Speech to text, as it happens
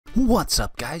What's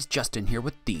up guys, Justin here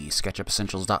with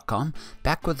TheSketchUpEssentials.com,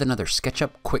 back with another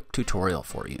SketchUp quick tutorial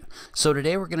for you. So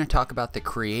today we're going to talk about the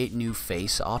create new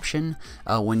face option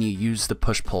when you use the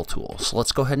push-pull tool. So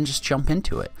let's go ahead and just jump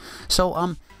into it.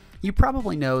 So you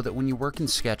probably know that when you work in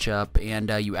SketchUp and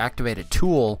you activate a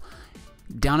tool,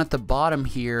 down at the bottom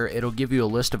here it'll give you a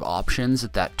list of options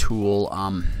that tool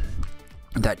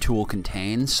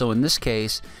contains. So in this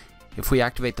case, if we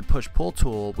activate the push-pull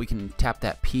tool, we can tap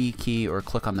that P key or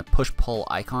click on the push-pull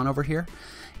icon over here.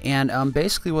 And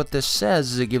basically what this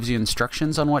says is it gives you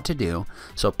instructions on what to do.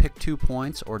 So pick 2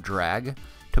 points or drag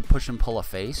to push and pull a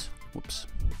face. Whoops.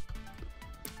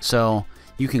 So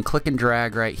you can click and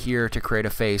drag right here to create a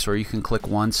face, or you can click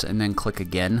once and then click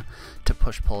again to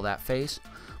push-pull that face.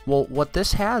 Well, what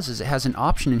this has is it has an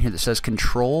option in here that says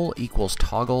Control equals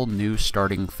toggle new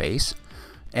starting face.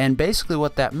 And basically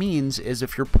what that means is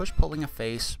if you're push-pulling a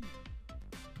face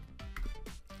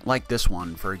like this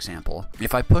one, for example,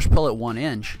 if I push-pull it 1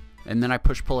 inch and then I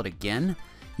push-pull it again,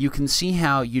 you can see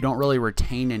how you don't really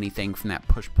retain anything from that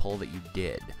push-pull that you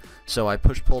did. So I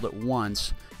push-pulled it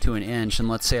once to 1 inch, and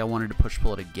let's say I wanted to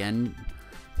push-pull it again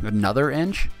another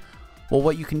inch. Well,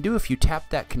 what you can do if you tap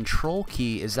that control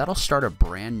key is that'll start a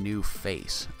brand new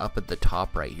face up at the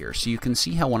top right here. So you can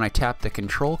see how when I tap the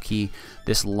control key,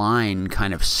 this line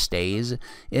kind of stays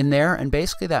in there, and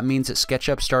basically that means that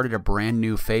SketchUp started a brand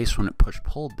new face when it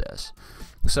push-pulled this.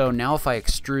 So now if I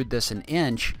extrude this 1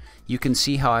 inch, you can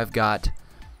see how I've got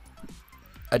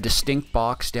a distinct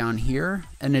box down here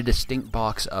and a distinct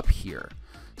box up here.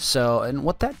 So, and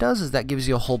what that does is that gives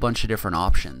you a whole bunch of different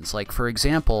options. Like for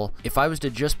example, if I was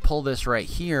to just pull this right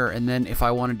here, and then if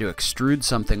I wanted to extrude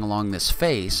something along this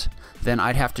face, then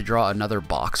I'd have to draw another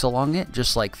box along it,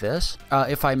 just like this.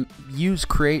 If I use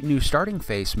create new starting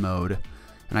face mode,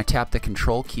 and I tap the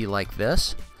control key like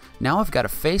this, now I've got a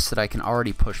face that I can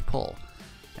already push-pull.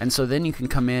 And so then you can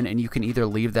come in and you can either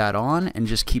leave that on and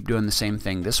just keep doing the same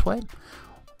thing this way,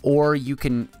 or you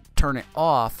can turn it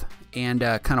off and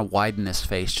kind of widen this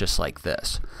face just like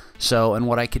this. So, and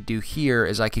what I could do here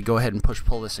is I could go ahead and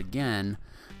push-pull this again,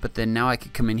 but then now I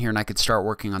could come in here and I could start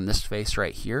working on this face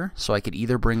right here. So I could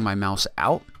either bring my mouse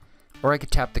out, or I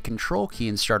could tap the control key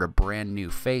and start a brand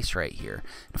new face right here.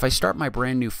 If I start my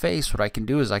brand new face, what I can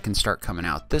do is I can start coming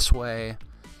out this way,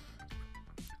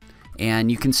 and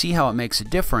you can see how it makes a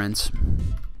difference,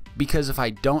 because if I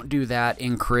don't do that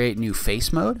in create new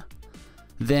face mode,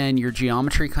 then your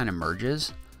geometry kind of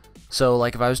merges. So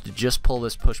like if I was to just pull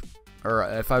this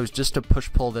if I was just to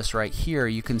push-pull this right here,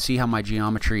 you can see how my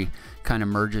geometry kind of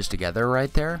merges together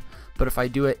right there. But if I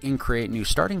do it in create new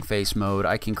starting face mode,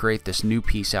 I can create this new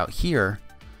piece out here,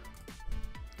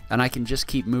 and I can just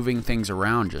keep moving things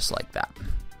around just like that.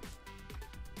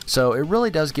 So it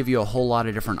really does give you a whole lot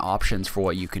of different options for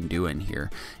what you can do in here.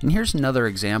 And here's another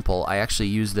example. I actually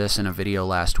used this in a video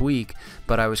last week,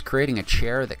 but I was creating a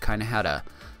chair that kind of had a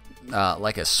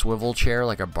like a swivel chair,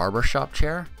 like a barbershop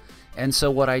chair. And so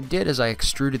what I did is I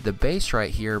extruded the base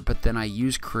right here, but then I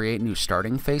used create new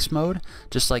starting face mode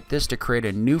just like this to create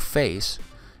a new face,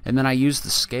 and then I used the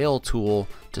scale tool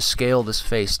to scale this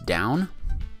face down,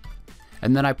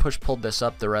 and then I push-pulled this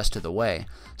up the rest of the way.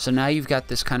 So now you've got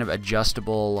this kind of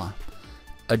adjustable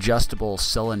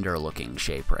cylinder looking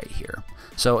shape right here.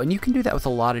 So, and you can do that with a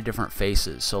lot of different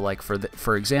faces. So like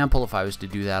for example, if I was to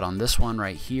do that on this one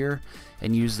right here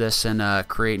and use this in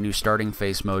create new starting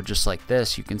face mode just like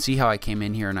this, you can see how I came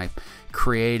in here and I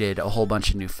created a whole bunch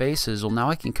of new faces. Well, now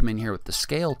I can come in here with the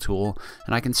scale tool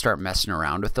and I can start messing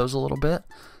around with those a little bit.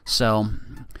 So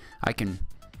I can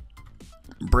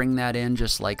bring that in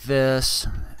just like this,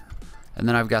 and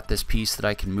then I've got this piece that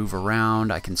I can move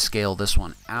around. I can scale this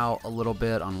one out a little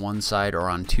bit on one side or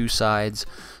on 2 sides.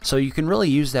 So you can really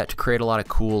use that to create a lot of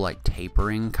cool like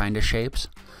tapering kind of shapes.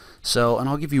 So, and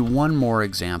I'll give you one more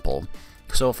example.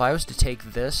 So if I was to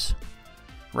take this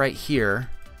right here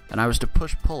and I was to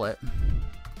push-pull it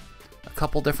a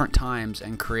couple different times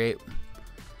and create,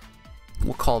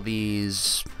 we'll call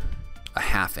these a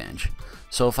 1/2 inch.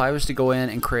 So if I was to go in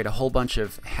and create a whole bunch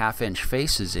of 1/2 inch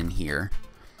faces in here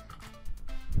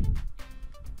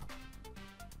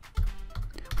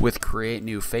with create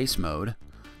new face mode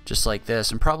just like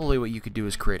this, and probably what you could do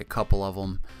is create a couple of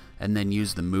them and then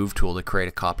use the move tool to create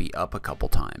a copy up a couple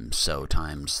times, so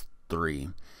times 3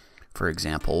 for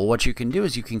example. What you can do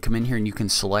is you can come in here and you can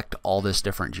select all this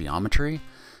different geometry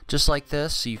just like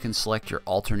this, so you can select your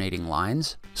alternating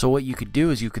lines. So what you could do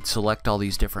is you could select all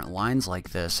these different lines like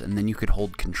this, and then you could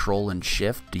hold Control and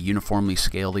Shift to uniformly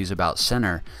scale these about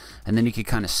center, and then you could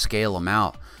kind of scale them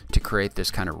out to create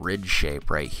this kind of ridge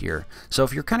shape right here. So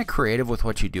if you're kind of creative with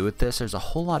what you do with this, there's a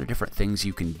whole lot of different things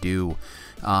you can do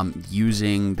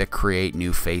using the Create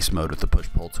New Face mode with the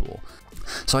Push-Pull tool.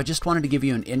 So I just wanted to give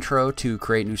you an intro to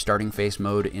Create New Starting Face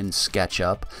mode in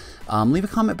SketchUp. Leave a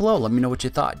comment below. Let me know what you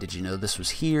thought. Did you know this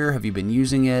was here? Have you been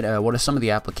using it? What are some of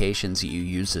the applications that you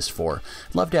use this for?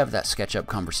 I'd love to have that SketchUp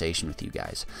conversation with you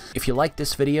guys. If you liked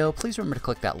this video, please remember to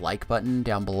click that like button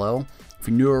down below. If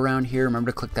you're new around here,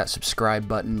 remember to click that subscribe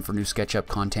button for new SketchUp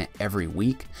content every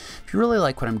week. If you really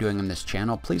like what I'm doing on this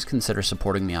channel, please consider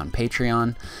supporting me on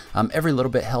Patreon. Every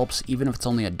little bit helps, even if it's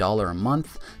only $1 a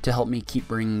month, to help me keep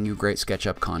bringing you great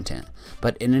SketchUp content.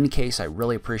 But in any case, I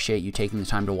really appreciate you taking the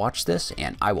time to watch this,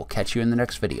 and I will catch you in the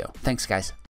next video. Thanks, guys.